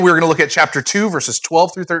We're going to look at chapter 2, verses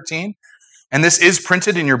 12 through 13. And this is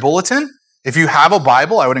printed in your bulletin. If you have a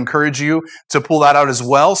Bible, I would encourage you to pull that out as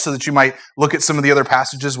well so that you might look at some of the other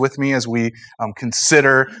passages with me as we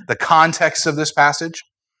consider the context of this passage.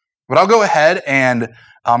 But I'll go ahead and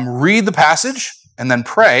read the passage and then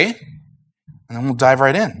pray, and then we'll dive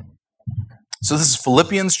right in. So this is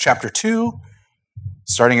Philippians chapter 2,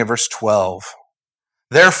 starting at verse 12.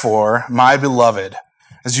 Therefore, my beloved,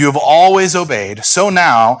 as you have always obeyed, so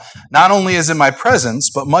now, not only as in my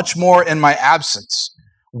presence, but much more in my absence,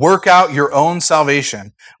 work out your own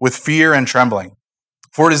salvation with fear and trembling.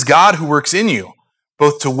 For it is God who works in you,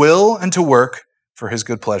 both to will and to work for his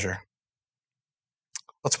good pleasure.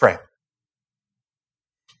 Let's pray.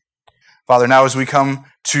 Father, now as we come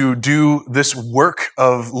to do this work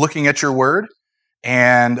of looking at your word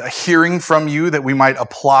and hearing from you that we might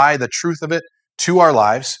apply the truth of it to our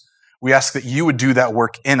lives, we ask that you would do that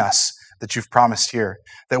work in us that you've promised here.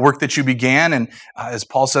 That work that you began, and as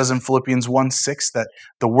Paul says in Philippians 1:6, that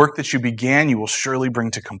the work that you began, you will surely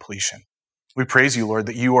bring to completion. We praise you, Lord,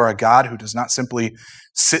 that you are a God who does not simply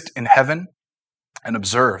sit in heaven and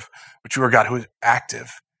observe, but you are a God who is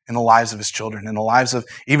active in the lives of his children, in the lives of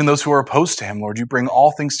even those who are opposed to him, Lord. You bring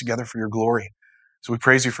all things together for your glory. So we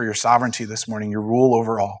praise you for your sovereignty this morning, your rule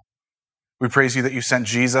over all. We praise you that you sent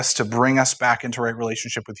Jesus to bring us back into right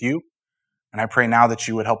relationship with you. And I pray now that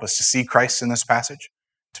you would help us to see Christ in this passage,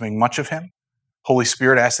 to make much of him. Holy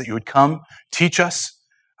Spirit, I ask that you would come, teach us,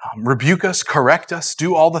 rebuke us, correct us,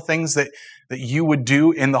 do all the things that you would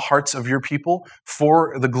do in the hearts of your people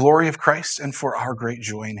for the glory of Christ and for our great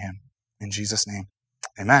joy in him. In Jesus' name,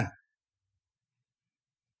 amen.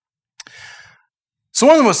 So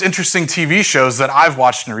one of the most interesting TV shows that I've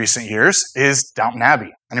watched in recent years is Downton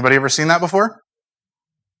Abbey. Anybody ever seen that before?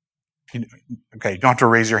 Okay, you don't have to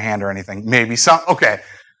raise your hand or anything. Maybe some. Okay,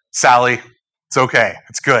 Sally, it's okay.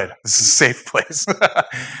 It's good. This is a safe place.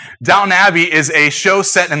 Downton Abbey is a show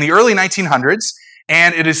set in the early 1900s,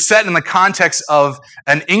 and it is set in the context of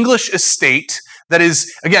an English estate that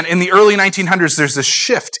is, again, in the early 1900s, there's a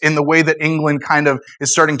shift in the way that England kind of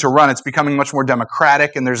is starting to run. It's becoming much more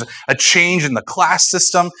democratic, and there's a change in the class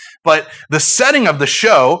system. But the setting of the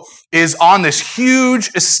show is on this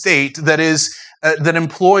huge estate that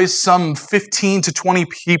employs some 15 to 20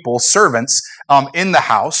 people, servants, in the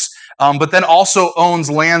house, but then also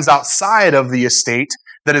owns lands outside of the estate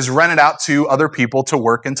that is rented out to other people to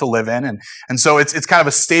work and to live in. And so it's kind of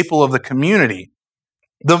a staple of the community.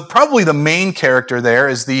 Probably the main character there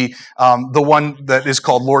is the one that is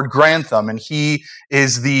called Lord Grantham, and he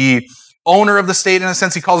is the owner of the estate in a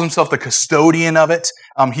sense. He calls himself the custodian of it.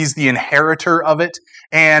 He's the inheritor of it.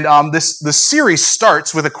 And the series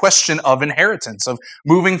starts with a question of inheritance, of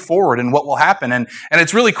moving forward and what will happen. And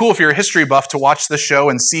it's really cool if you're a history buff to watch the show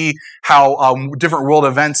and see how different world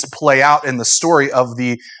events play out in the story of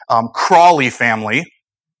the Crawley family.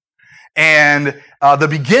 And the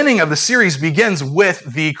beginning of the series begins with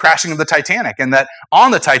the crashing of the Titanic, and that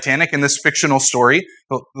on the Titanic, in this fictional story,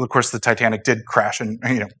 well, of course the Titanic did crash and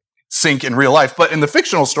sink in real life, but in the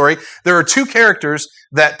fictional story, there are two characters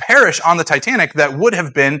that perish on the Titanic that would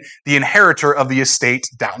have been the inheritor of the estate,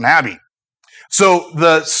 Downton Abbey. So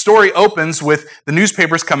the story opens with the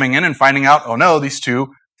newspapers coming in and finding out, oh no, these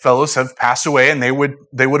two fellows have passed away, and they would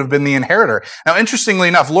have been the inheritor. Now, interestingly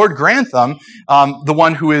enough, Lord Grantham, the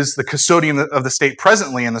one who is the custodian of the estate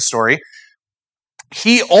presently in the story,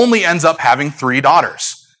 he only ends up having 3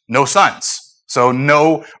 daughters, no sons. So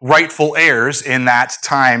no rightful heirs in that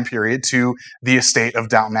time period to the estate of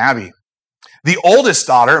Downton Abbey. The oldest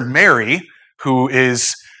daughter, Mary, who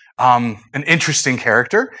is an interesting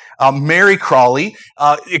character, Mary Crawley,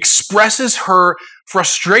 expresses her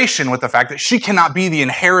frustration with the fact that she cannot be the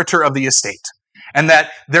inheritor of the estate, and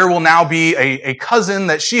that there will now be a cousin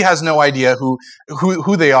that she has no idea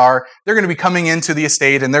who they are. They're going to be coming into the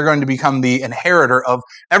estate, and they're going to become the inheritor of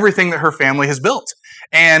everything that her family has built.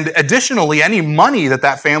 And additionally, any money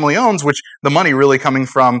that family owns, which the money really coming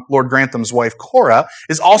from Lord Grantham's wife, Cora,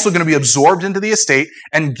 is also going to be absorbed into the estate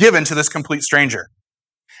and given to this complete stranger.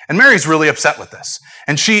 And Mary's really upset with this.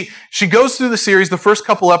 And she goes through the series, the first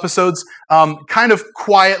couple episodes, kind of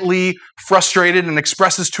quietly frustrated, and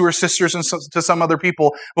expresses to her sisters and to some other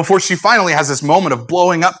people before she finally has this moment of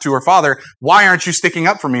blowing up to her father. Why aren't you sticking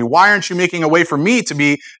up for me? Why aren't you making a way for me to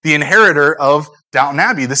be the inheritor of Downton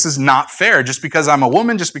Abbey? This is not fair, just because I'm a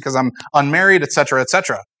woman, just because I'm unmarried, etc.,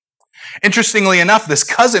 etc. Interestingly enough, this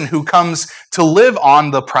cousin who comes to live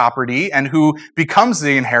on the property and who becomes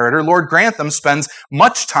the inheritor, Lord Grantham spends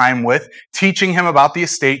much time with, teaching him about the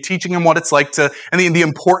estate, teaching him what it's like to, and the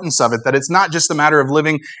importance of it, that it's not just a matter of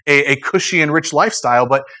living a cushy and rich lifestyle,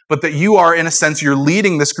 but that you are, in a sense, you're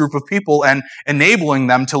leading this group of people and enabling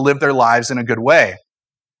them to live their lives in a good way.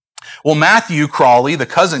 Well, Matthew Crawley, the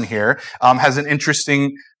cousin here, has an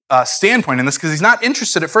interesting standpoint in this because he's not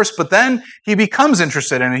interested at first, but then he becomes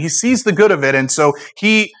interested in it. He sees the good of it, and so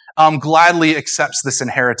he gladly accepts this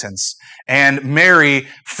inheritance. And Mary,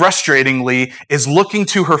 frustratingly, is looking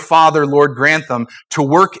to her father, Lord Grantham, to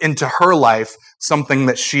work into her life something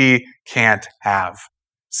that she can't have,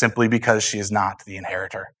 simply because she is not the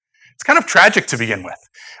inheritor. It's kind of tragic to begin with.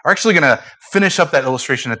 We're actually going to finish up that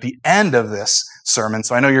illustration at the end of this sermon,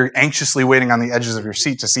 so I know you're anxiously waiting on the edges of your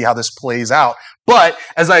seat to see how this plays out. But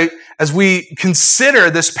as we consider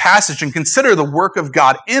this passage and consider the work of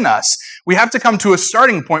God in us, we have to come to a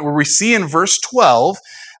starting point where we see in verse 12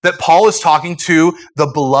 that Paul is talking to the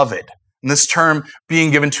beloved, and this term being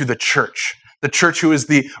given to the church who is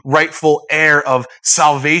the rightful heir of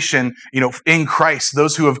salvation, in Christ,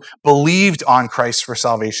 those who have believed on Christ for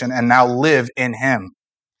salvation and now live in him.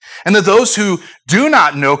 And that those who do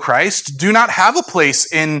not know Christ do not have a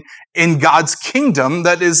place in God's kingdom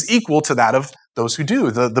that is equal to that of those who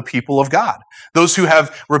do, the people of God. Those who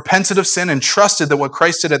have repented of sin and trusted that what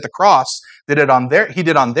Christ did at the cross, he did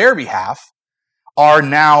on their behalf, are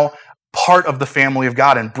now part of the family of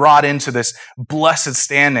God and brought into this blessed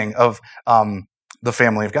standing of the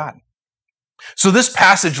family of God. So this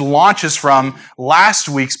passage launches from last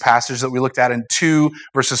week's passage that we looked at in 2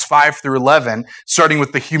 verses 5 through 11, starting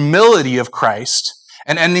with the humility of Christ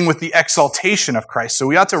and ending with the exaltation of Christ. So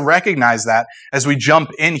we ought to recognize that as we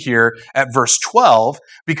jump in here at verse 12,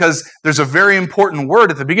 because there's a very important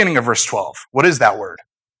word at the beginning of verse 12. What is that word?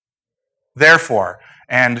 Therefore.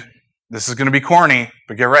 And this is going to be corny,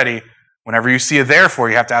 but get ready. Whenever you see a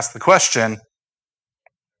therefore, you have to ask the question,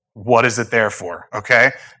 what is it there for?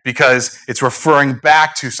 Okay? Because it's referring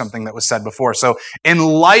back to something that was said before. So in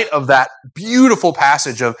light of that beautiful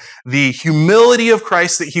passage of the humility of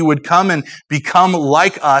Christ, that he would come and become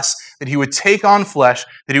like us, that he would take on flesh,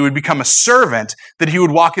 that he would become a servant, that he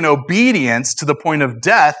would walk in obedience to the point of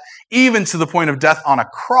death, even to the point of death on a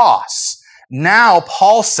cross. Now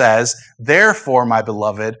Paul says, therefore, my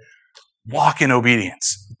beloved, walk in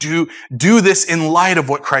obedience. Do this in light of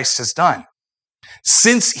what Christ has done.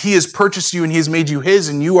 Since he has purchased you and he has made you his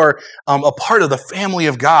and you are a part of the family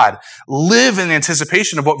of God, live in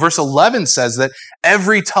anticipation of what verse 11 says, that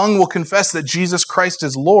every tongue will confess that Jesus Christ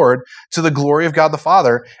is Lord to the glory of God the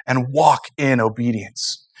Father, and walk in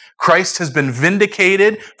obedience. Christ has been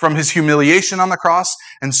vindicated from his humiliation on the cross,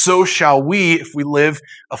 and so shall we if we live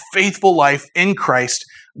a faithful life in Christ,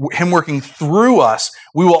 him working through us.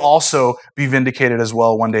 We will also be vindicated as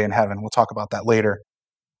well one day in heaven. We'll talk about that later.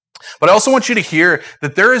 But I also want you to hear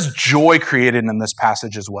that there is joy created in this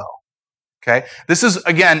passage as well. Okay? This is,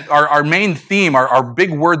 again, our main theme, our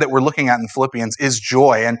big word that we're looking at in Philippians is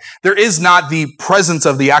joy. And there is not the presence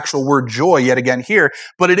of the actual word joy yet again here,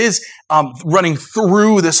 but it is running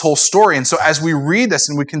through this whole story. And so as we read this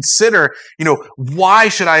and we consider, why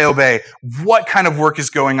should I obey? What kind of work is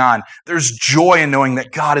going on? There's joy in knowing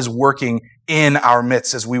that God is working in our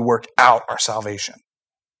midst as we work out our salvation.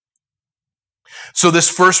 So this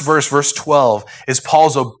first verse, verse 12, is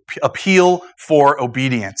Paul's appeal for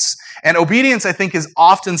obedience. And obedience, I think, is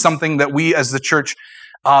often something that we as the church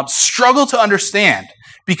struggle to understand.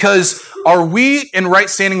 Because are we in right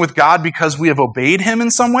standing with God because we have obeyed him in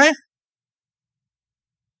some way?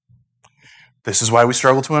 This is why we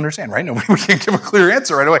struggle to understand, right? No, we can't give a clear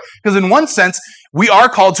answer right away. Because in one sense, we are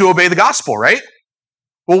called to obey the gospel, right?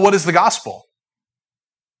 Well, what is the gospel?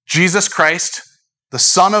 Jesus Christ, the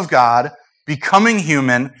Son of God, becoming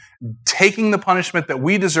human, taking the punishment that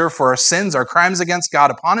we deserve for our sins, our crimes against God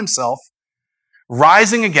upon himself,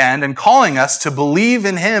 rising again and calling us to believe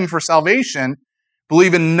in him for salvation,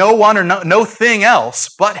 believe in no one or no thing else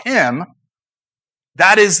but him.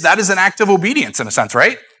 That is an act of obedience in a sense,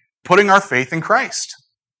 right? Putting our faith in Christ.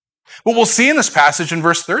 What we'll see in this passage in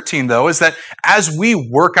verse 13, though, is that as we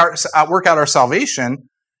work out our salvation,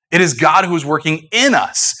 it is God who is working in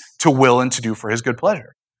us to will and to do for his good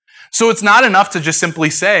pleasure. So it's not enough to just simply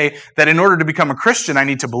say that in order to become a Christian, I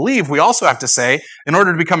need to believe. We also have to say, in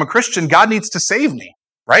order to become a Christian, God needs to save me,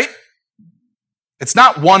 right? It's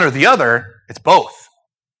not one or the other, it's both.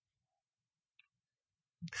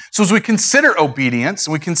 So as we consider obedience,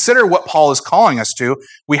 and we consider what Paul is calling us to,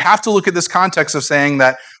 we have to look at this context of saying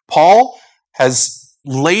that Paul has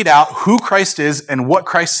laid out who Christ is and what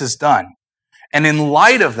Christ has done. And in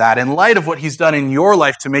light of that, in light of what he's done in your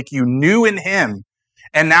life to make you new in him,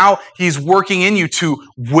 and now he's working in you to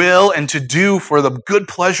will and to do for the good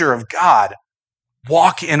pleasure of God,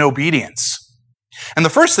 walk in obedience. And the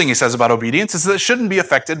first thing he says about obedience is that it shouldn't be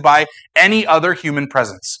affected by any other human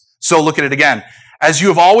presence. So look at it again. As you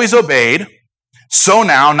have always obeyed, so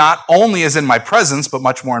now, not only as in my presence, but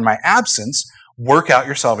much more in my absence, work out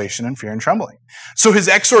your salvation in fear and trembling. So his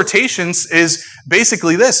exhortations is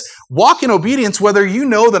basically this: walk in obedience whether you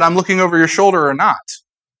know that I'm looking over your shoulder or not.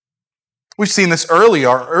 We've seen this earlier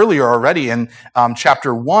already in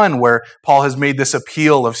chapter 1, where Paul has made this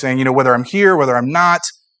appeal of saying, whether I'm here, whether I'm not,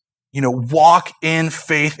 walk in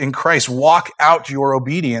faith in Christ. Walk out your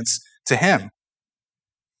obedience to him.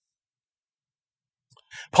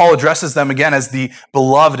 Paul addresses them again as the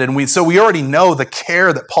beloved, and so we already know the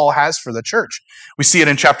care that Paul has for the church. We see it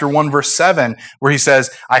in chapter 1, verse 7, where he says,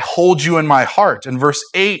 I hold you in my heart. In verse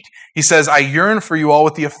 8, he says, I yearn for you all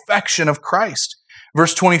with the affection of Christ.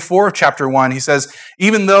 Verse 24 of chapter 1, he says,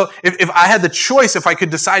 even though if I had the choice, if I could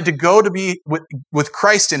decide to go to be with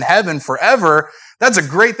Christ in heaven forever, that's a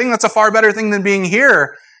great thing. That's a far better thing than being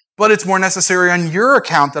here. But it's more necessary on your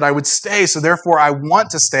account that I would stay. So therefore, I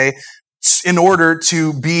want to stay in order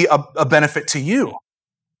to be a benefit to you.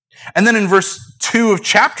 And then in verse 2 of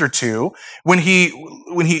chapter 2, when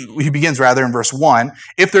he begins rather in verse 1,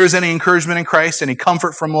 if there is any encouragement in Christ, any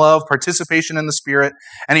comfort from love, participation in the Spirit,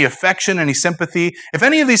 any affection, any sympathy, if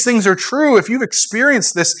any of these things are true, if you've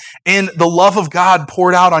experienced this in the love of God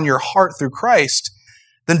poured out on your heart through Christ,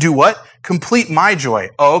 then do what? Complete my joy.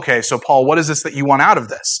 Oh, okay, so Paul, what is this that you want out of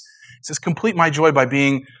this? He says, complete my joy by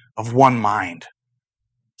being of one mind.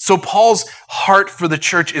 So Paul's heart for the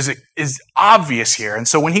church is obvious here. And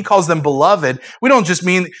so when he calls them beloved, we don't just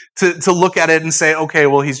mean to look at it and say, okay,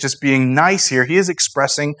 well, he's just being nice here. He is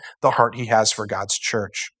expressing the heart he has for God's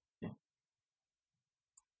church.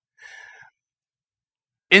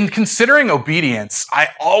 In considering obedience, I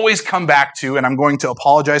always come back to, and I'm going to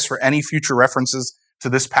apologize for any future references to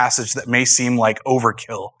this passage that may seem like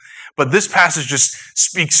overkill, but this passage just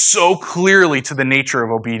speaks so clearly to the nature of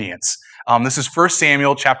obedience. This is 1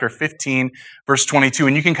 Samuel chapter 15, verse 22,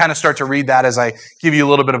 and you can kind of start to read that as I give you a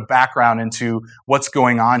little bit of background into what's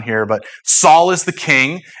going on here. But Saul is the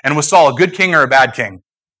king, and was Saul a good king or a bad king?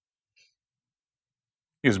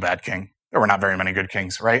 He was a bad king. There were not very many good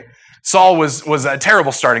kings, right? Saul was a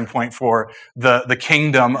terrible starting point for the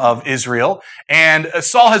kingdom of Israel, and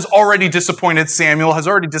Saul has already disappointed Samuel, has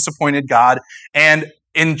already disappointed God, and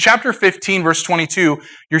in chapter 15, verse 22,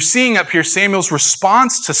 you're seeing up here Samuel's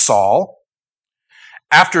response to Saul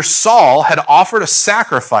after Saul had offered a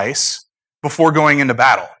sacrifice before going into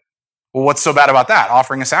battle. Well, what's so bad about that?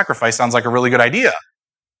 Offering a sacrifice sounds like a really good idea.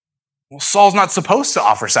 Well, Saul's not supposed to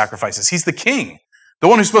offer sacrifices. He's the king. The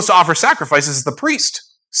one who's supposed to offer sacrifices is the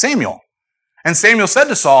priest, Samuel. And Samuel said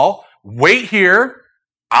to Saul, wait here,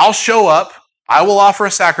 I'll show up, I will offer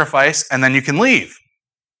a sacrifice, and then you can leave.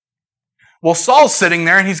 Well, Saul's sitting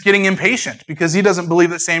there and he's getting impatient because he doesn't believe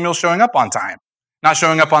that Samuel's showing up on time, not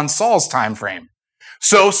showing up on Saul's time frame.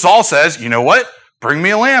 So Saul says, you know what? Bring me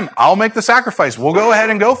a lamb. I'll make the sacrifice. We'll go ahead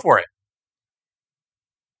and go for it.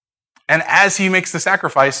 And as he makes the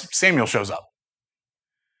sacrifice, Samuel shows up.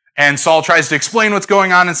 And Saul tries to explain what's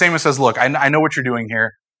going on, and Samuel says, look, I know what you're doing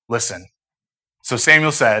here. Listen. So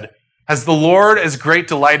Samuel said, has the Lord as great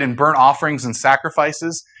delight in burnt offerings and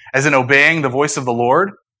sacrifices as in obeying the voice of the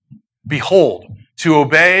Lord? Behold, to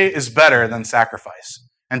obey is better than sacrifice,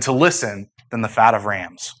 and to listen than the fat of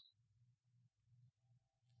rams.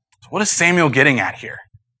 So what is Samuel getting at here?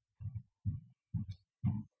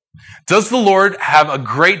 Does the Lord have a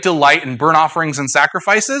great delight in burnt offerings and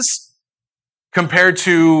sacrifices compared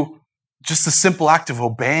to just the simple act of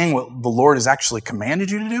obeying what the Lord has actually commanded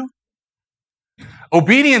you to do?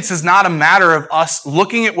 Obedience is not a matter of us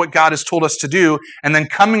looking at what God has told us to do and then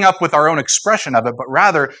coming up with our own expression of it, but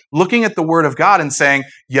rather looking at the Word of God and saying,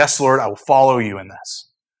 yes, Lord, I will follow you in this.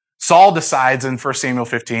 Saul decides in 1 Samuel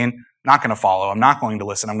 15, I'm not going to follow, I'm not going to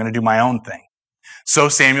listen, I'm going to do my own thing. So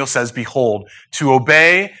Samuel says, behold, to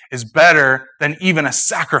obey is better than even a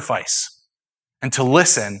sacrifice, and to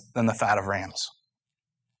listen than the fat of rams.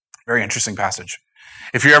 Very interesting passage.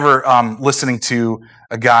 If you're ever listening to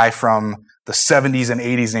a guy from the 70s and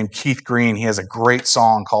 80s named Keith Green, he has a great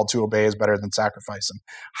song called To Obey is Better Than Sacrifice, and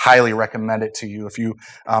highly recommend it to you if you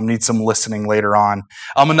need some listening later on.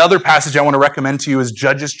 Another passage I want to recommend to you is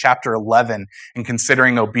Judges chapter 11 in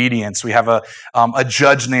considering obedience. We have a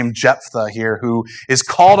judge named Jephthah here who is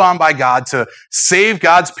called on by God to save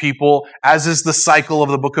God's people, as is the cycle of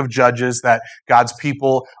the book of Judges, that God's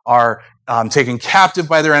people are taken captive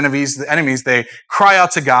by their enemies. The enemies, they cry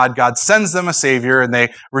out to God. God sends them a savior, and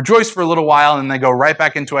they rejoice for a little while, and they go right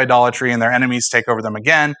back into idolatry, and their enemies take over them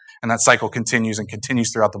again. And that cycle continues and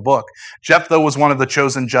continues throughout the book. Jephthah was one of the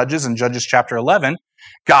chosen judges in Judges chapter 11.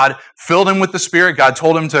 God filled him with the Spirit. God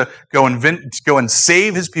told him to go and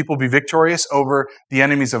save his people, be victorious over the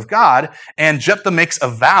enemies of God. And Jephthah makes a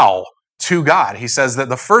vow to God. He says that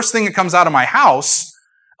the first thing that comes out of my house,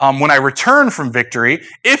 when I return from victory,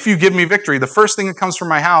 if you give me victory, the first thing that comes from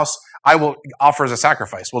my house, I will offer as a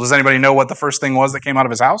sacrifice. Well, does anybody know what the first thing was that came out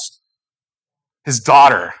of his house? His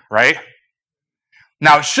daughter, right?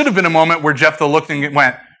 Now, it should have been a moment where Jephthah looked and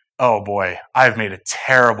went, oh boy, I've made a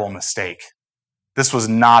terrible mistake. This was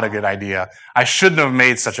not a good idea. I shouldn't have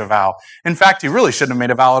made such a vow. In fact, he really shouldn't have made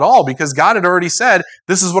a vow at all because God had already said,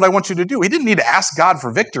 this is what I want you to do. He didn't need to ask God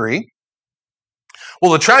for victory.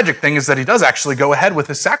 Well, the tragic thing is that he does actually go ahead with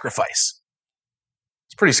his sacrifice.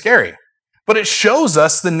 It's pretty scary. But it shows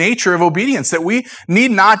us the nature of obedience, that we need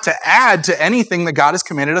not to add to anything that God has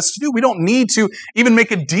commanded us to do. We don't need to even make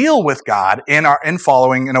a deal with God in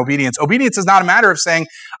following in obedience. Obedience is not a matter of saying,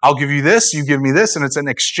 I'll give you this, you give me this, and it's an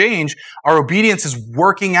exchange. Our obedience is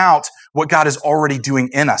working out what God is already doing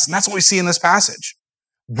in us. And that's what we see in this passage.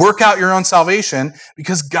 Work out your own salvation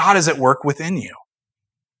because God is at work within you.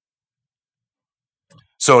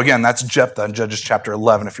 So again, that's Jephthah in Judges chapter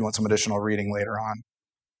 11 if you want some additional reading later on.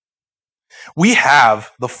 We have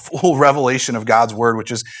the full revelation of God's word,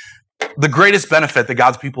 which is the greatest benefit that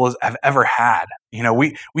God's people have ever had. You know,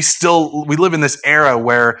 we live in this era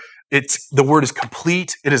where the word is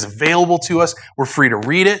complete, it is available to us, we're free to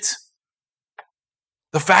read it.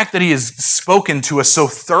 The fact that he has spoken to us so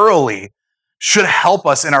thoroughly should help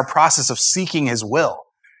us in our process of seeking his will.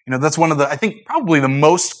 You know, that's one of the, I think probably the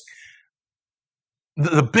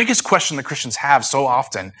biggest question that Christians have so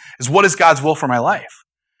often is, what is God's will for my life?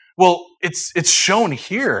 Well, it's shown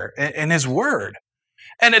here in his word.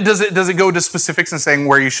 And does it go to specifics and saying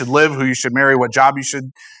where you should live, who you should marry, what job you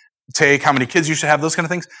should take, how many kids you should have, those kind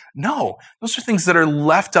of things? No, those are things that are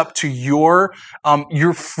left up to your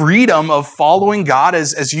freedom of following God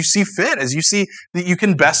as you see fit, as you see that you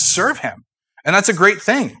can best serve him. And that's a great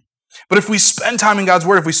thing. But if we spend time in God's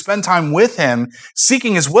word, if we spend time with him,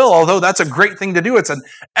 seeking his will, although that's a great thing to do, it's an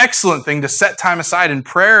excellent thing to set time aside in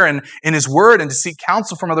prayer and in his word and to seek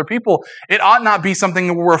counsel from other people. It ought not be something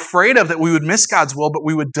that we're afraid of, that we would miss God's will, but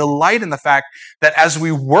we would delight in the fact that as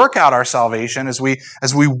we work out our salvation, as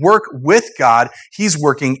we work with God, he's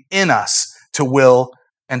working in us to will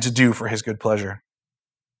and to do for his good pleasure.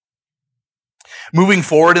 Moving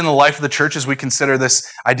forward in the life of the church, as we consider this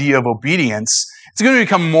idea of obedience, it's going to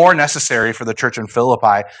become more necessary for the church in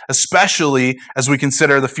Philippi, especially as we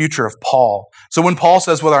consider the future of Paul. So when Paul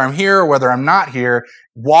says, whether I'm here or whether I'm not here,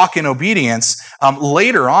 walk in obedience,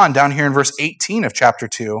 later on, down here in verse 18 of chapter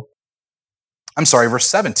 2, verse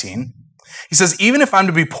 17, he says, even if I'm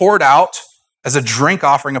to be poured out as a drink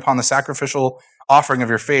offering upon the sacrificial offering of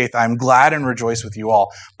your faith, I'm glad and rejoice with you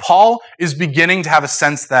all. Paul is beginning to have a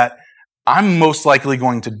sense that I'm most likely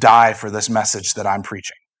going to die for this message that I'm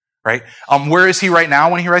preaching, right? Where is he right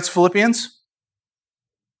now when he writes Philippians?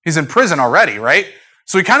 He's in prison already, right?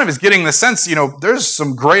 So he kind of is getting the sense, there's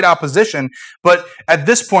some great opposition, but at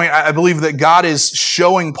this point, I believe that God is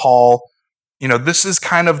showing Paul, this is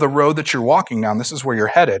kind of the road that you're walking down. This is where you're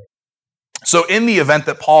headed. So in the event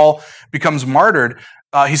that Paul becomes martyred,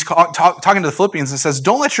 he's talking to the Philippians and says,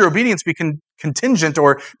 don't let your obedience be contingent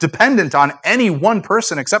or dependent on any one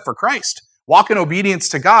person except for Christ. Walk in obedience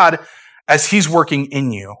to God as he's working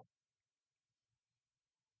in you.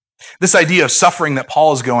 This idea of suffering that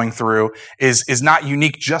Paul is going through is not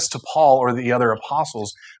unique just to Paul or the other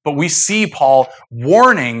apostles, but we see Paul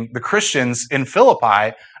warning the Christians in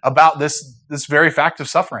Philippi about this very fact of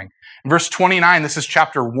suffering. In verse 29, this is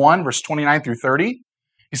chapter 1, verse 29 through 30.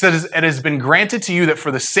 He says, it has been granted to you that for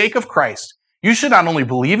the sake of Christ, you should not only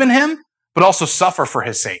believe in him, but also suffer for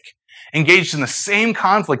his sake, engaged in the same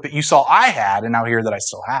conflict that you saw I had and now hear that I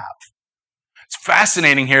still have. It's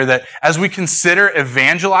fascinating here that as we consider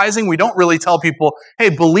evangelizing, we don't really tell people, hey,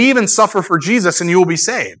 believe and suffer for Jesus and you will be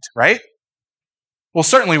saved, right? Well,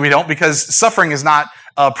 certainly we don't, because suffering is not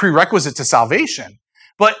a prerequisite to salvation.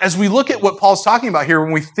 But as we look at what Paul's talking about here,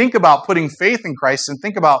 when we think about putting faith in Christ and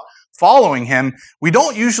think about following him, we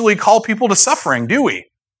don't usually call people to suffering, do we?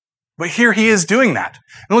 But here he is doing that.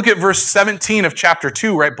 And look at verse 17 of chapter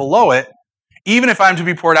 2, right below it. Even if I'm to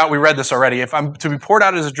be poured out, we read this already, if I'm to be poured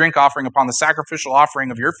out as a drink offering upon the sacrificial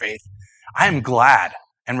offering of your faith, I am glad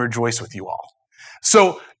and rejoice with you all.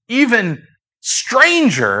 So even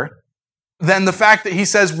stranger than the fact that he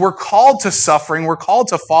says we're called to suffering, we're called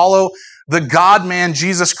to follow the God-man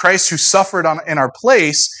Jesus Christ who suffered in our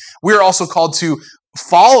place, we are also called to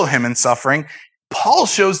follow him in suffering. Paul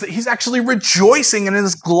shows that he's actually rejoicing and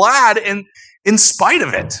is glad in spite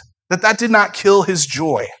of it, that did not kill his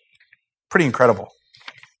joy. Pretty incredible.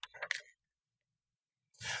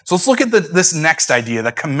 So let's look at this next idea,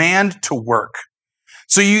 the command to work.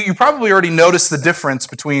 So you probably already noticed the difference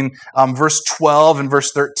between verse 12 and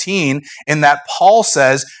verse 13 in that Paul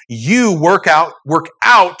says, you work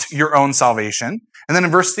out your own salvation. And then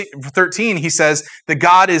in verse 13, he says that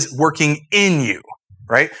God is working in you,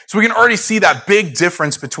 right? So we can already see that big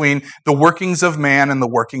difference between the workings of man and the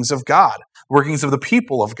workings of God, the workings of the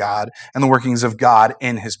people of God and the workings of God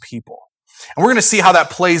in his people. And we're going to see how that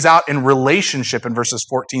plays out in relationship in verses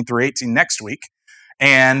 14 through 18 next week.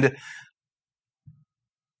 And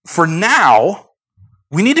for now,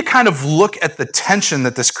 we need to kind of look at the tension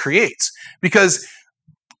that this creates, because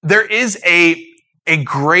there is a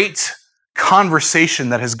great conversation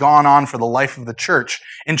that has gone on for the life of the church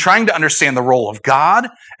in trying to understand the role of God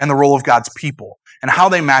and the role of God's people and how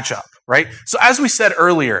they match up, right? So as we said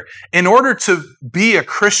earlier, in order to be a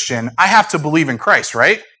Christian, I have to believe in Christ,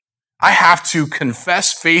 right? I have to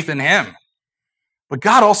confess faith in him. But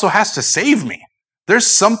God also has to save me. There's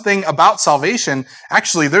something about salvation.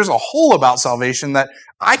 Actually, there's a whole about salvation that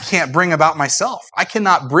I can't bring about myself. I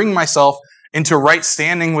cannot bring myself into right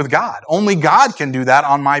standing with God. Only God can do that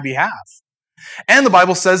on my behalf. And the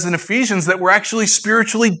Bible says in Ephesians that we're actually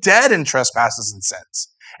spiritually dead in trespasses and sins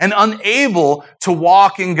and unable to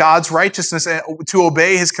walk in God's righteousness and to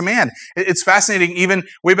obey his command. It's fascinating, even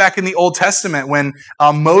way back in the Old Testament when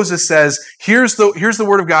Moses says, here's the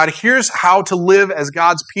word of God, here's how to live as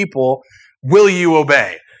God's people, will you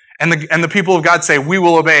obey? And the people of God say, we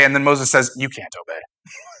will obey. And then Moses says, you can't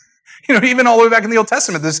obey. Even all the way back in the Old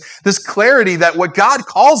Testament, this clarity that what God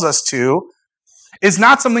calls us to is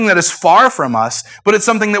not something that is far from us, but it's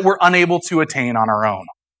something that we're unable to attain on our own.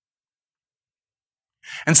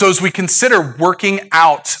 And so as we consider working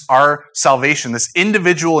out our salvation, this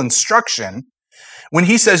individual instruction, when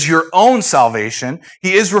he says your own salvation,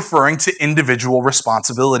 he is referring to individual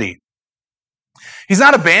responsibility. He's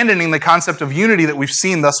not abandoning the concept of unity that we've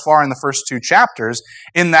seen thus far in the first two chapters,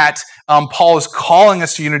 in that Paul is calling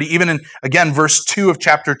us to unity, even in, again, verse 2 of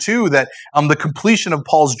chapter 2, that the completion of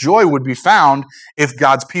Paul's joy would be found if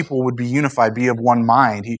God's people would be unified, be of one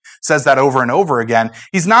mind. He says that over and over again.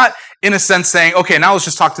 He's not, in a sense, saying, okay, now let's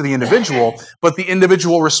just talk to the individual, but the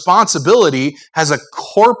individual responsibility has a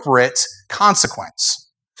corporate consequence.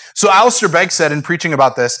 So Alistair Begg said in preaching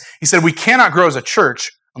about this, he said, we cannot grow as a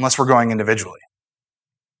church unless we're growing individually.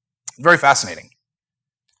 Very fascinating.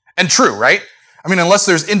 And true, right? I mean, unless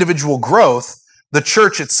there's individual growth, the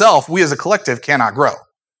church itself, we as a collective, cannot grow.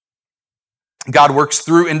 God works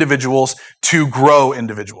through individuals to grow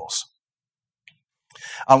individuals.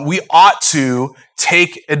 We ought to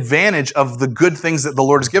take advantage of the good things that the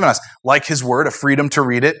Lord has given us, like his word, a freedom to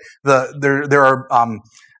read it. There are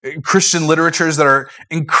Christian literatures that are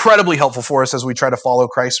incredibly helpful for us as we try to follow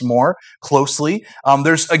Christ more closely.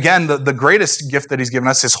 There's, again, the greatest gift that he's given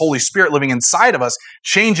us, his Holy Spirit living inside of us,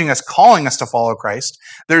 changing us, calling us to follow Christ.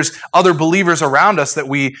 There's other believers around us that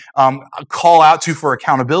we call out to for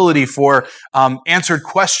accountability, for answered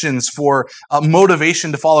questions, for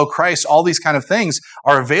motivation to follow Christ. All these kind of things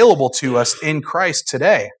are available to us in Christ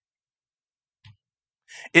today.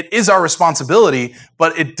 It is our responsibility,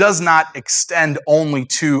 but it does not extend only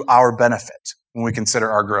to our benefit when we consider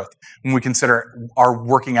our growth, when we consider our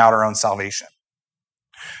working out our own salvation.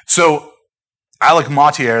 So Alec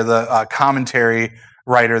Motyer, the commentary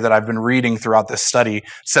writer that I've been reading throughout this study,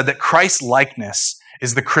 said that Christ-likeness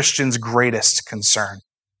is the Christian's greatest concern.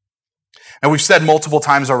 And we've said multiple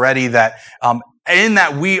times already that in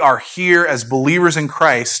that we are here as believers in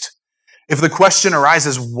Christ, if the question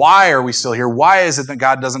arises, why are we still here? Why is it that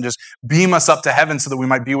God doesn't just beam us up to heaven so that we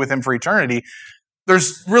might be with him for eternity?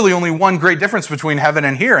 There's really only one great difference between heaven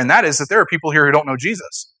and here, and that is that there are people here who don't know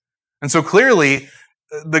Jesus. And so clearly,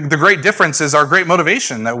 the great difference is our great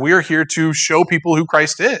motivation, that we are here to show people who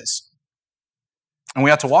Christ is. And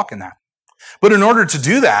we have to walk in that. But in order to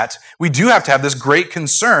do that, we do have to have this great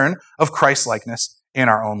concern of Christ-likeness in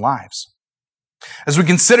our own lives. As we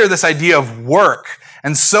consider this idea of work,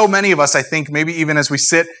 and so many of us, I think, maybe even as we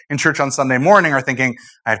sit in church on Sunday morning, are thinking,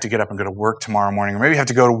 I have to get up and go to work tomorrow morning, or maybe I have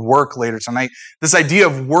to go to work later tonight. This idea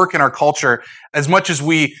of work in our culture, as much as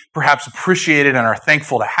we perhaps appreciate it and are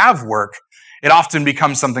thankful to have work, it often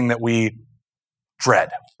becomes something that we dread,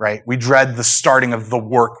 right? We dread the starting of the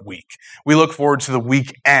work week. We look forward to the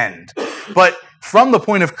weekend. But from the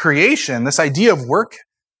point of creation, this idea of work,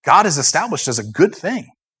 God has established as a good thing.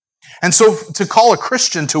 And so to call a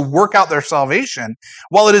Christian to work out their salvation,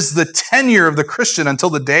 while it is the tenure of the Christian until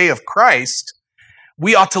the day of Christ,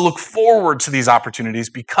 we ought to look forward to these opportunities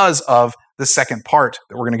because of the second part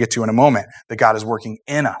that we're going to get to in a moment, that God is working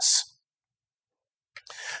in us.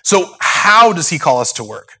 So how does he call us to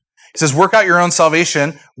work? He says, work out your own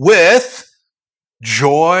salvation with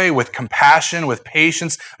joy, with compassion, with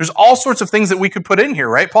patience. There's all sorts of things that we could put in here,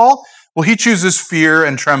 right, Paul? Well, he chooses fear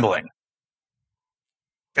and trembling.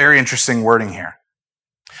 Very interesting wording here.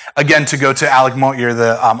 Again, to go to Alec Motyer,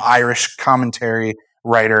 the Irish commentary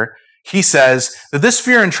writer, he says that this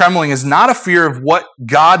fear and trembling is not a fear of what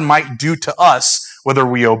God might do to us, whether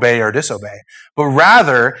we obey or disobey, but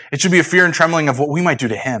rather it should be a fear and trembling of what we might do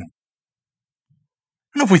to him.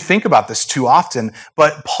 I don't know if we think about this too often,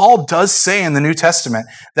 but Paul does say in the New Testament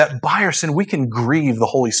that by our sin we can grieve the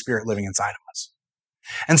Holy Spirit living inside of us.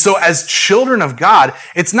 And so as children of God,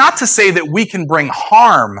 it's not to say that we can bring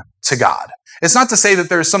harm to God. It's not to say that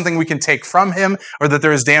there is something we can take from him or that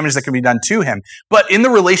there is damage that can be done to him. But in the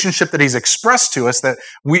relationship that he's expressed to us, that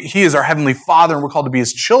he is our heavenly Father and we're called to be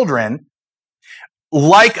his children,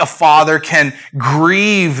 like a father can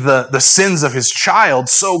grieve the sins of his child,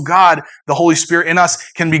 so God, the Holy Spirit in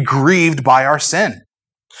us, can be grieved by our sin.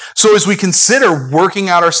 So as we consider working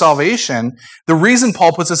out our salvation, the reason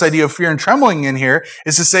Paul puts this idea of fear and trembling in here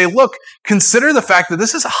is to say, look, consider the fact that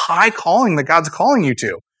this is a high calling that God's calling you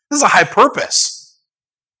to. This is a high purpose.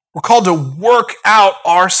 We're called to work out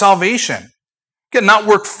our salvation. Again, not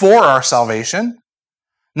work for our salvation,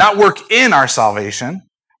 not work in our salvation,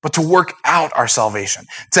 but to work out our salvation.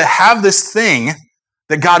 To have this thing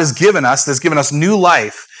that God has given us, that's given us new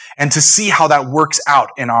life, and to see how that works out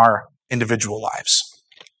in our individual lives.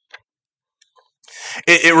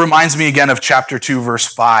 It reminds me again of chapter 2, verse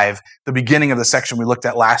 5, the beginning of the section we looked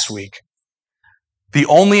at last week. The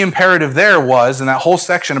only imperative there was, in that whole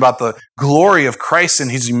section about the glory of Christ and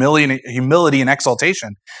his humility and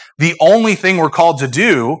exaltation, the only thing we're called to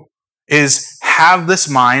do is have this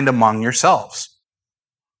mind among yourselves.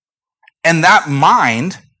 And that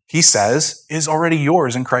mind, he says, is already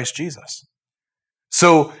yours in Christ Jesus.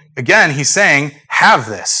 So again, he's saying, have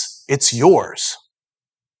this. It's yours.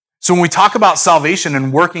 So when we talk about salvation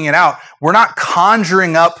and working it out, we're not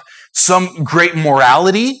conjuring up some great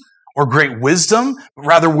morality or great wisdom, but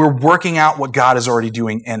rather we're working out what God is already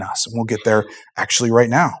doing in us. And we'll get there actually right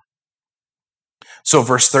now. So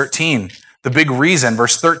verse 13, the big reason,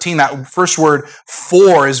 verse 13, that first word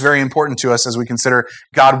for is very important to us as we consider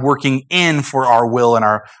God working in for our will and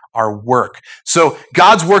our work. So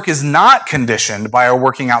God's work is not conditioned by our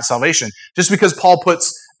working out salvation. Just because Paul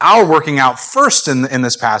puts our working out first in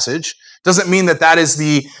this passage doesn't mean that is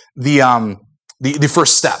the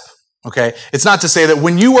first step. Okay? It's not to say that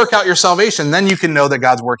when you work out your salvation, then you can know that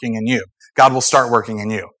God's working in you. God will start working in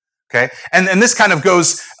you. Okay? And this kind of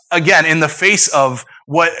goes, again, in the face of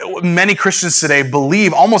what many Christians today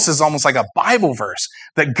believe almost like a Bible verse,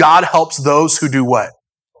 that God helps those who do what?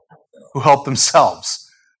 Who help themselves.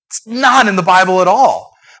 It's not in the Bible at all.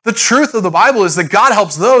 The truth of the Bible is that God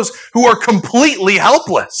helps those who are completely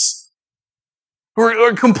helpless, who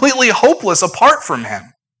are completely hopeless apart from him.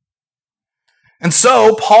 And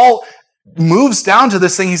so Paul moves down to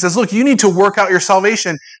this thing. He says, look, you need to work out your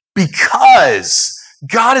salvation because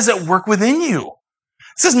God is at work within you.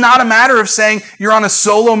 This is not a matter of saying you're on a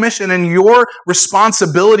solo mission and your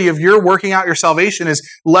responsibility of your working out your salvation is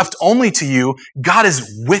left only to you. God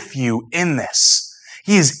is with you in this.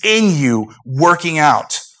 He is in you working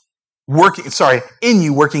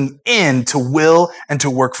in to will and to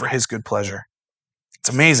work for his good pleasure. It's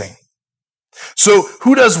amazing. So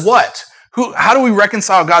who does what? How do we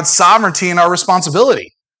reconcile God's sovereignty and our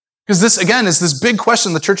responsibility? Because this, again, is this big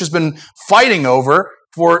question the church has been fighting over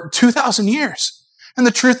for 2,000 years. And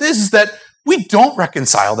the truth is that we don't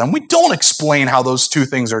reconcile them. We don't explain how those two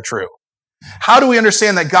things are true. How do we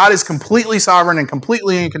understand that God is completely sovereign and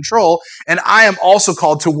completely in control, and I am also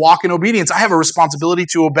called to walk in obedience? I have a responsibility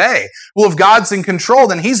to obey. Well, if God's in control,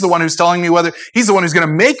 then he's the one who's telling me whether he's the one who's going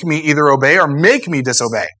to make me either obey or make me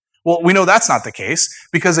disobey. Well, we know that's not the case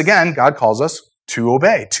because, again, God calls us to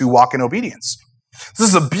obey, to walk in obedience. This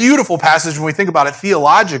is a beautiful passage when we think about it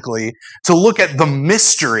theologically to look at the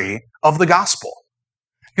mystery of the gospel.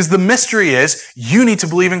 Because the mystery is you need to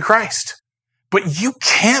believe in Christ. But you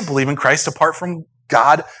can't believe in Christ apart from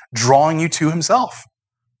God drawing you to himself.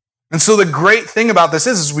 And so the great thing about this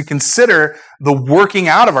is we consider the working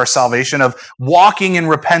out of our salvation, of walking in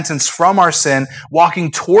repentance from our sin, walking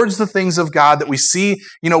towards the things of God that we see,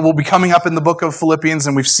 will be coming up in the book of Philippians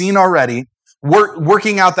and we've seen already,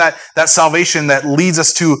 working out that salvation that leads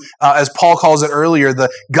us to, as Paul calls it earlier, the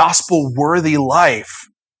gospel-worthy life.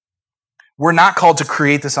 We're not called to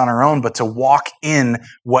create this on our own, but to walk in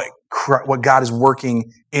what God is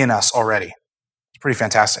working in us already. It's pretty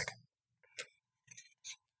fantastic.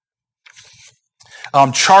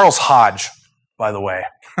 Charles Hodge, by the way,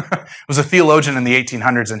 was a theologian in the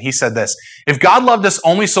 1800s, and he said this: if God loved us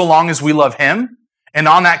only so long as we love him, and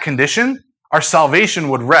on that condition, our salvation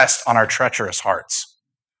would rest on our treacherous hearts.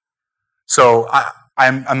 So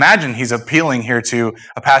I imagine he's appealing here to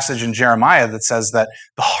a passage in Jeremiah that says that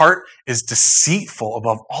the heart is deceitful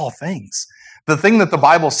above all things. The thing that the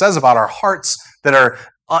Bible says about our hearts that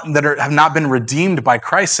have not been redeemed by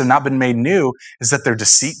Christ and not been made new is that they're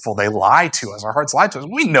deceitful. They lie to us. Our hearts lie to us.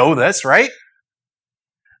 We know this, right?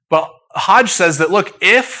 But Hodge says that, look,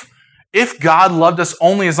 if God loved us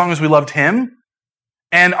only as long as we loved him,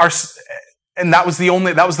 and that was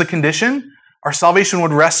the condition, our salvation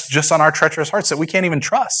would rest just on our treacherous hearts that we can't even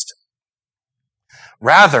trust.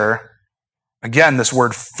 Rather, again, this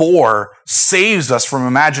word "for" saves us from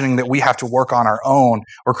imagining that we have to work on our own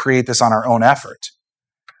or create this on our own effort.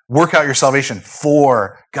 Work out your salvation,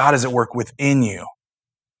 for God is at work within you.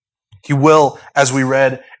 He will, as we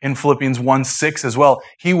read in Philippians 1:6 as well,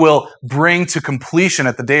 he will bring to completion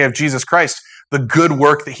at the day of Jesus Christ the good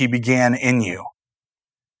work that he began in you.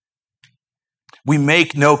 We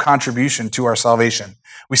make no contribution to our salvation.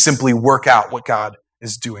 We simply work out what God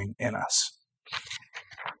is doing in us.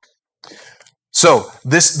 So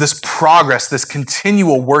this progress, this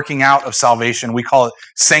continual working out of salvation, we call it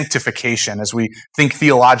sanctification as we think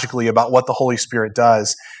theologically about what the Holy Spirit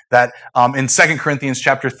does. That in 2 Corinthians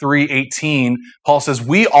chapter 3:18, Paul says,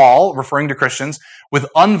 we all, referring to Christians, with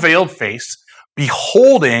unveiled face,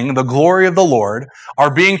 beholding the glory of the Lord,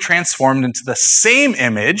 are being transformed into the same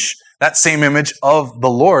image, that same image of the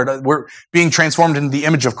Lord. We're being transformed into the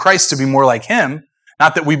image of Christ to be more like him.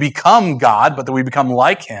 Not that we become God, but that we become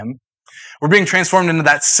like him. We're being transformed into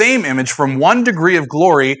that same image from one degree of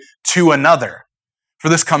glory to another. For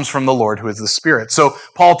this comes from the Lord who is the Spirit. So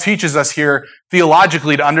Paul teaches us here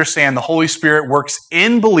theologically to understand the Holy Spirit works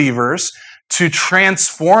in believers to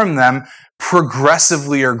transform them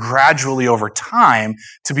progressively or gradually over time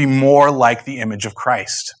to be more like the image of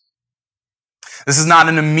Christ. This is not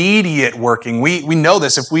an immediate working. We know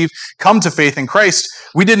this. If we've come to faith in Christ,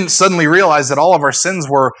 we didn't suddenly realize that all of our sins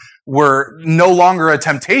were no longer a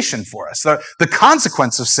temptation for us. The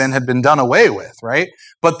consequence of sin had been done away with, right?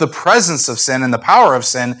 But the presence of sin and the power of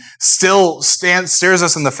sin still stares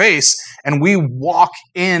us in the face, and we walk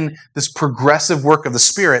in this progressive work of the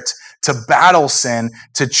Spirit to battle sin,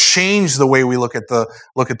 to change the way we look at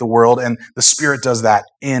the world, and the Spirit does that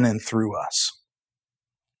in and through us.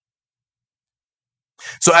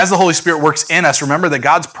 So as the Holy Spirit works in us, remember that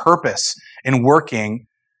God's purpose in working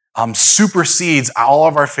supersedes all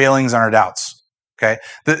of our failings and our doubts. Okay?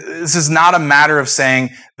 This is not a matter of saying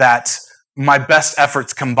that my best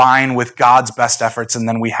efforts combine with God's best efforts and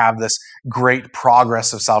then we have this great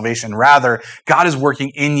progress of salvation. Rather, God is working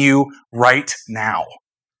in you right now.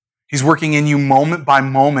 He's working in you moment by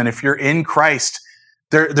moment. If you're in Christ,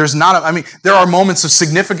 there are moments of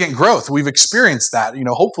significant growth. We've experienced that.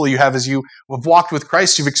 Hopefully you have, as you have walked with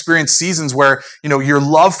Christ, you've experienced seasons where, your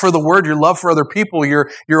love for the word, your love for other people, your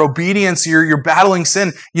obedience, your battling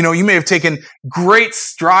sin, you may have taken great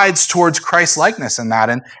strides towards Christ likeness in that.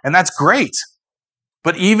 And that's great.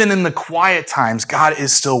 But even in the quiet times, God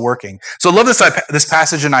is still working. So I love this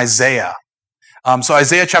passage in Isaiah. So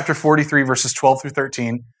Isaiah chapter 43, verses 12 through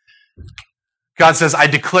 13. God says, I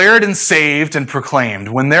declared and saved and proclaimed,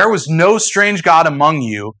 when there was no strange God among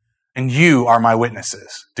you, and you are my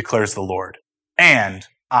witnesses, declares the Lord, and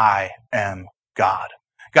I am God.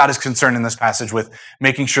 God is concerned in this passage with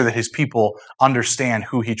making sure that his people understand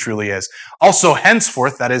who he truly is. Also,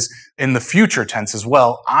 henceforth, that is in the future tense as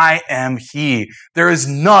well, I am he. There is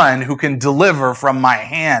none who can deliver from my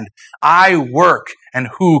hand. I work, and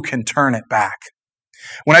who can turn it back?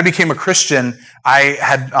 When I became a Christian, I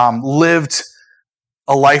had lived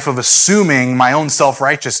a life of assuming my own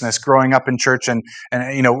self-righteousness growing up in church and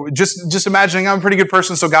just imagining I'm a pretty good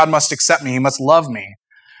person, so God must accept me. He must love me.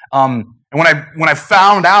 And when I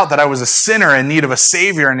found out that I was a sinner in need of a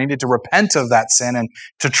Savior and needed to repent of that sin and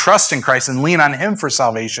to trust in Christ and lean on him for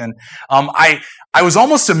salvation, I was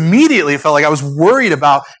almost immediately, felt like I was worried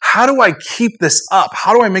about, how do I keep this up?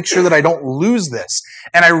 How do I make sure that I don't lose this?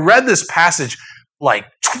 And I read this passage like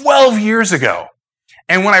 12 years ago.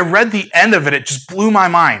 And when I read the end of it, it just blew my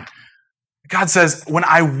mind. God says, when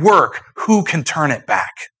I work, who can turn it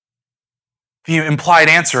back? The implied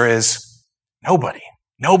answer is nobody.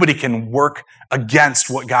 Nobody can work against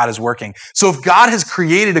what God is working. So if God has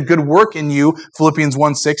created a good work in you, Philippians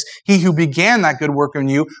 1:6, he who began that good work in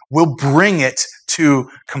you will bring it to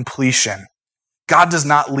completion. God does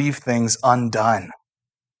not leave things undone,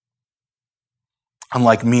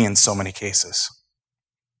 unlike me in so many cases.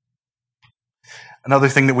 Another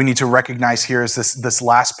thing that we need to recognize here is this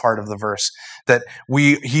last part of the verse, that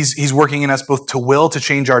he's working in us both to will to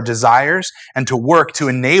change our desires and to work to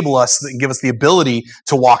enable us and give us the ability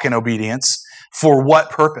to walk in obedience. For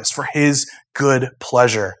what purpose? For his good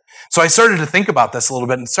pleasure. So I started to think about this a little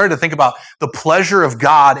bit and started to think about the pleasure of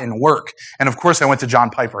God in work. And of course I went to John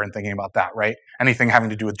Piper and thinking about that, right? Anything having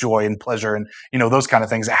to do with joy and pleasure and, those kind of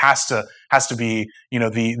things. It has to be,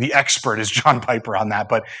 the expert is John Piper on that.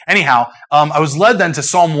 But anyhow, I was led then to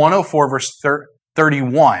Psalm 104 verse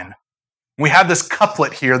 31. We have this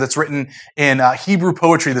couplet here that's written in Hebrew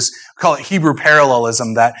poetry, call it Hebrew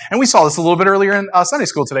parallelism and we saw this a little bit earlier in Sunday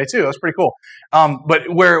school today too. It was pretty cool.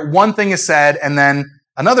 But where one thing is said and then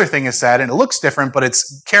another thing is said, and it looks different, but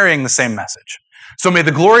it's carrying the same message. So may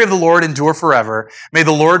the glory of the Lord endure forever. May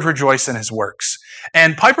the Lord rejoice in his works.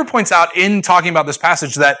 And Piper points out in talking about this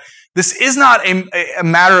passage that this is not a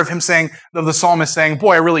matter of him saying, of the psalmist saying,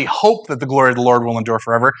 boy, I really hope that the glory of the Lord will endure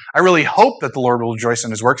forever. I really hope that the Lord will rejoice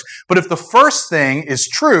in his works. But if the first thing is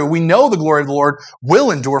true, we know the glory of the Lord will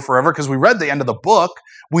endure forever because we read the end of the book.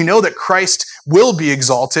 We know that Christ will be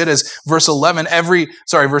exalted, as verse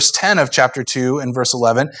 10 of chapter 2 and verse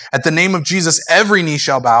 11. At the name of Jesus, every knee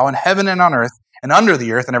shall bow in heaven and on earth and under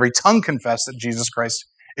the earth, and every tongue confess that Jesus Christ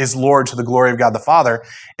is Lord to the glory of God the Father.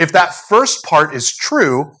 If that first part is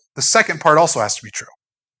true, the second part also has to be true,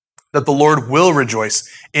 that the Lord will rejoice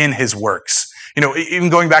in his works. Even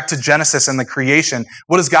going back to Genesis and the creation,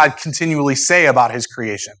 what does God continually say about his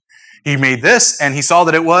creation? He made this and he saw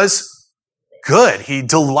that it was good. He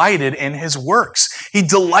delighted in his works. He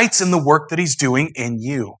delights in the work that he's doing in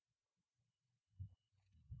you.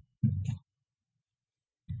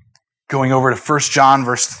 Going over to 1 John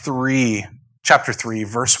chapter 3,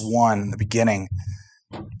 verse 1, the beginning,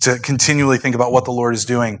 to continually think about what the Lord is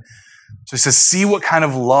doing. So he says, see what kind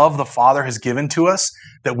of love the Father has given to us,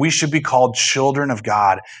 that we should be called children of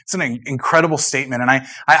God. It's an incredible statement. And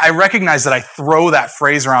I recognize that I throw that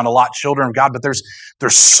phrase around a lot, children of God, but there's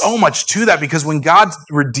so much to that, because when God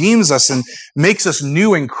redeems us and makes us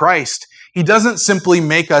new in Christ, he doesn't simply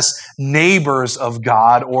make us neighbors of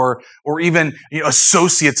God or even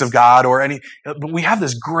associates of God but we have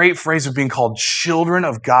this great phrase of being called children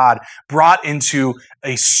of God, brought into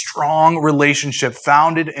a strong relationship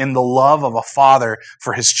founded in the love of a father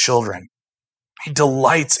for his children. He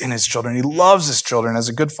delights in his children. He loves his children as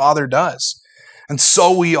a good father does. And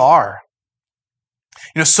so we are.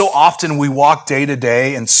 So often we walk day to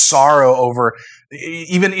day in sorrow over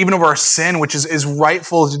even over our sin, which is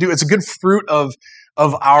rightful to do. It's a good fruit of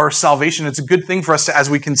our salvation. It's a good thing for us to, as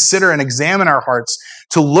we consider and examine our hearts,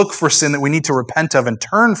 to look for sin that we need to repent of and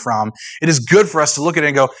turn from. It is good for us to look at it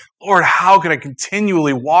and go, Lord, how can I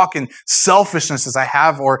continually walk in selfishness as I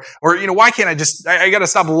have? Or why can't I got to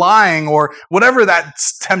stop lying, or whatever that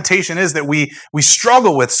temptation is that we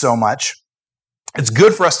struggle with so much. It's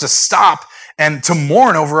good for us to stop and to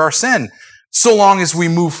mourn over our sin, so long as we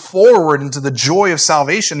move forward into the joy of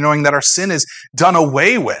salvation, knowing that our sin is done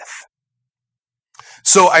away with.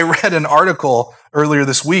 So I read an article earlier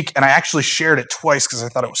this week, and I actually shared it twice because I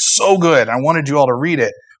thought it was so good. I wanted you all to read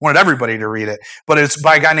it. I wanted everybody to read it. But it's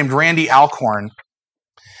by a guy named Randy Alcorn.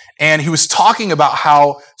 And he was talking about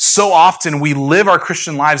how so often we live our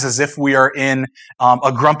Christian lives as if we are in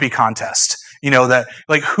a grumpy contest. That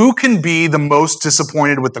who can be the most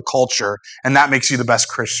disappointed with the culture, and that makes you the best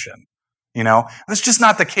Christian. That's just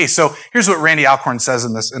not the case. So here's what Randy Alcorn says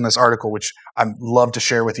in this article, which I'd love to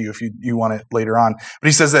share with you if you want it later on. But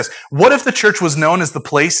he says this: what if the church was known as the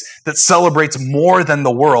place that celebrates more than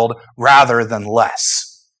the world rather than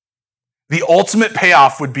less? The ultimate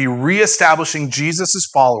payoff would be reestablishing Jesus'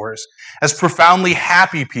 followers as profoundly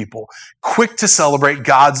happy people, quick to celebrate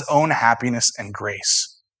God's own happiness and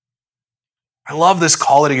grace. I love this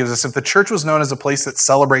call that he gives us. If the church was known as a place that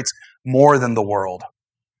celebrates more than the world.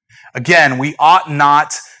 Again, we ought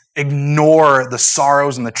not ignore the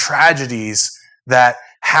sorrows and the tragedies that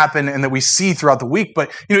happen and that we see throughout the week.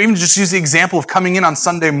 But, even just use the example of coming in on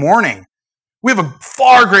Sunday morning. We have a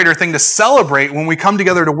far greater thing to celebrate when we come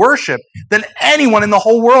together to worship than anyone in the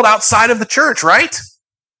whole world outside of the church, right?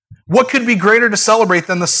 What could be greater to celebrate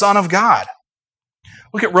than the Son of God?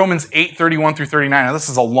 Look at Romans 8:31 through 39. Now, this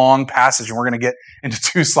is a long passage, and we're going to get into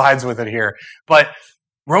 2 slides with it here. But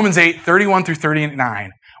Romans 8:31 through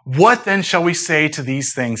 39. What then shall we say to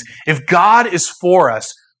these things? If God is for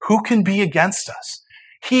us, who can be against us?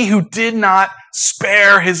 He who did not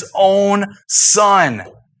spare his own Son,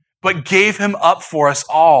 but gave him up for us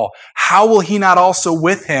all, how will he not also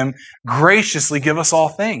with him graciously give us all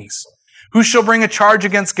things? Who shall bring a charge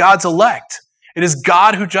against God's elect? It is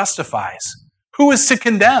God who justifies. Who is to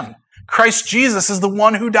condemn? Christ Jesus is the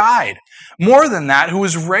one who died. More than that, who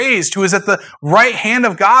was raised, who is at the right hand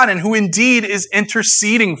of God, and who indeed is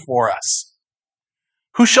interceding for us.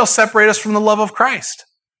 Who shall separate us from the love of Christ?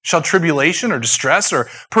 Shall tribulation or distress or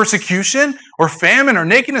persecution or famine or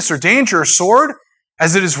nakedness or danger or sword?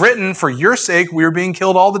 As it is written, for your sake we are being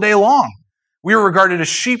killed all the day long. We are regarded as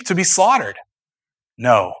sheep to be slaughtered.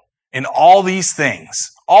 No, in all these things,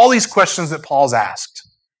 all these questions that Paul's asked,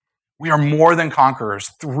 we are more than conquerors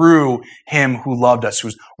through him who loved us,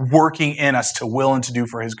 who's working in us to will and to do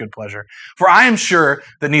for his good pleasure. For I am sure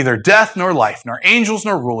that neither death nor life, nor angels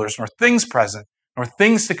nor rulers, nor things present, nor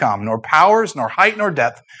things to come, nor powers, nor height, nor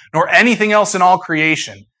depth, nor anything else in all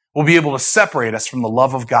creation will be able to separate us from the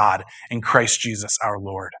love of God in Christ Jesus our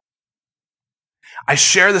Lord. I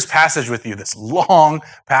share this passage with you, this long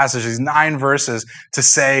passage, these 9 verses, to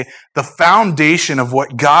say the foundation of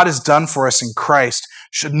what God has done for us in Christ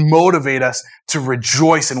should motivate us to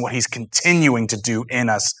rejoice in what he's continuing to do in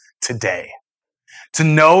us today. To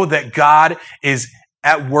know that God is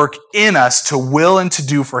at work in us to will and to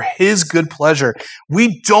do for his good pleasure.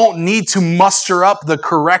 We don't need to muster up the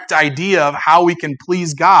correct idea of how we can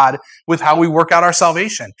please God with how we work out our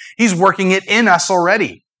salvation. He's working it in us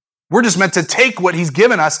already. We're just meant to take what he's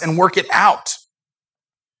given us and work it out.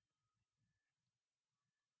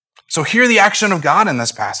 So hear the action of God in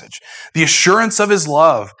this passage. The assurance of his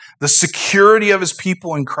love, the security of his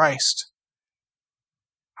people in Christ.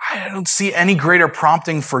 I don't see any greater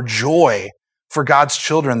prompting for joy for God's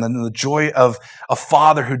children than the joy of a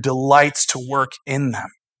father who delights to work in them.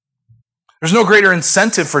 There's no greater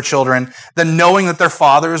incentive for children than knowing that their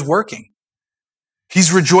father is working.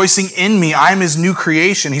 He's rejoicing in me. I'm his new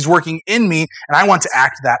creation. He's working in me, and I want to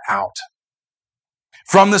act that out.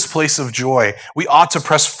 From this place of joy, we ought to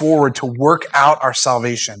press forward to work out our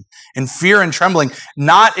salvation in fear and trembling,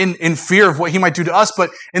 not in fear of what he might do to us,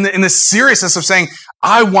 but in the seriousness of saying,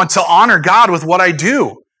 I want to honor God with what I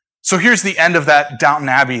do. So here's the end of that Downton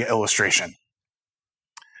Abbey illustration.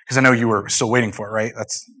 Because I know you were still waiting for it, right?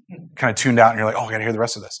 That's kind of tuned out, and you're like, oh, I got to hear the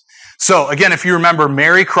rest of this. So again, if you remember,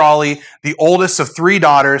 Mary Crawley, the oldest of 3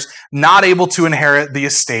 daughters, not able to inherit the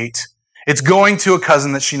estate. It's going to a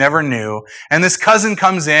cousin that she never knew. And this cousin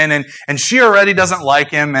comes in, and she already doesn't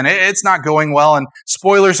like him, and it's not going well. And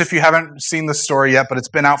spoilers if you haven't seen the story yet, but it's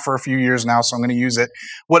been out for a few years now, so I'm going to use it.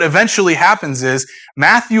 What eventually happens is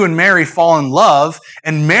Matthew and Mary fall in love,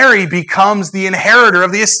 and Mary becomes the inheritor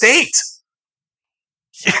of the estate.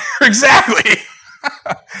 Exactly.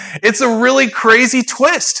 It's a really crazy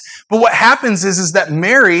twist. But what happens is that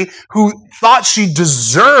Mary, who thought she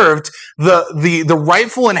deserved the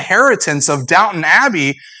rightful inheritance of Downton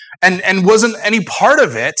Abbey and wasn't any part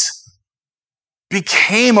of it,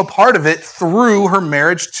 became a part of it through her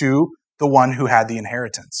marriage to the one who had the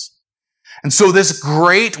inheritance. And so this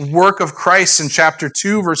great work of Christ in chapter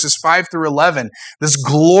 2, verses 5 through 11, this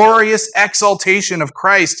glorious exaltation of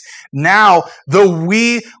Christ, now, though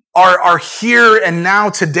we are here and now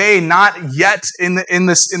today, not yet in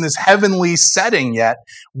this heavenly setting yet,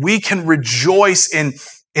 we can rejoice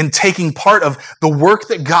in taking part of the work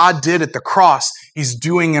that God did at the cross. He's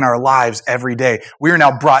doing in our lives every day. We are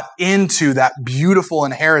now brought into that beautiful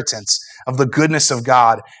inheritance of the goodness of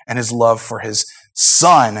God and his love for his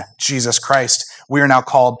Son, Jesus Christ. We are now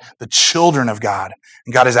called the children of God.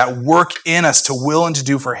 And God is at work in us to will and to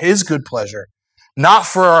do for his good pleasure. Not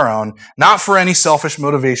for our own, not for any selfish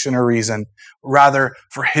motivation or reason, rather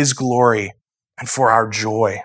for his glory and for our joy.